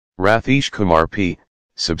Rathish Kumar P,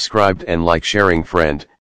 subscribed and like sharing friend,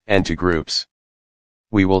 and to groups.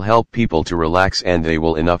 We will help people to relax and they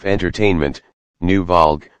will enough entertainment, new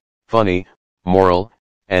vlog, funny, moral,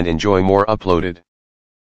 and enjoy more uploaded.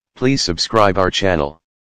 Please subscribe our channel.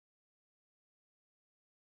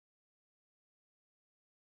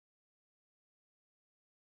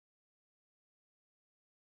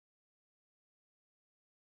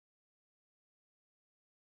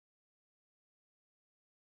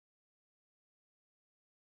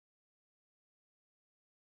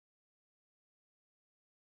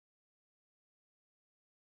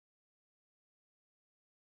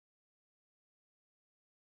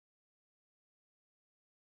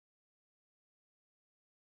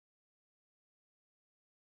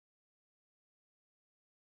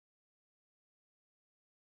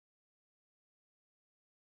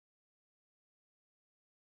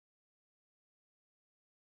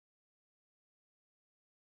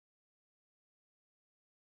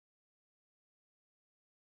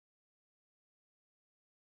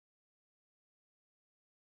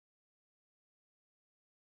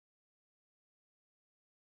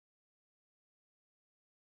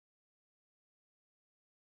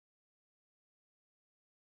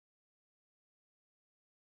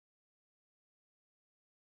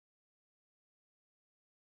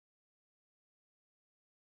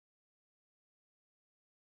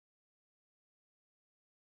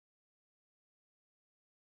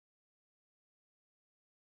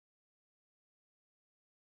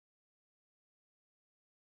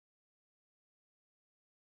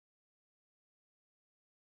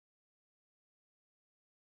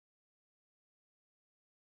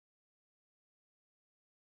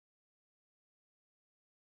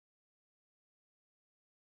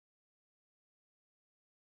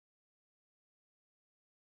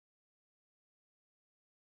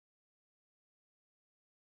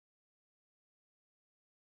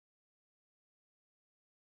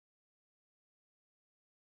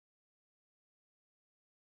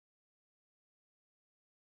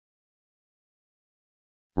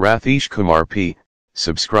 Rathish Kumar P,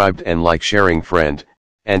 subscribed and like sharing friend,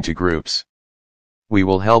 and to groups. We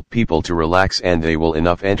will help people to relax and they will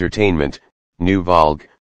enough entertainment, new vlog,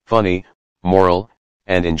 funny, moral,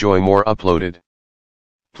 and enjoy more uploaded.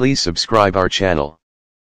 Please subscribe our channel.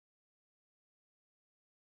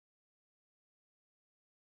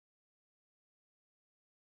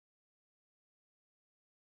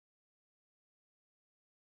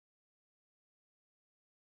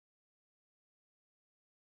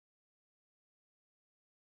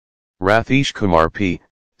 Rathish Kumar P,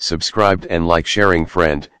 subscribed and like sharing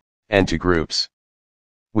friend, and to groups.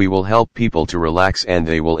 We will help people to relax and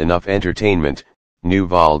they will enough entertainment, new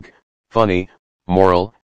vlog, funny,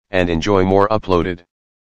 moral, and enjoy more uploaded.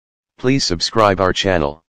 Please subscribe our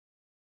channel.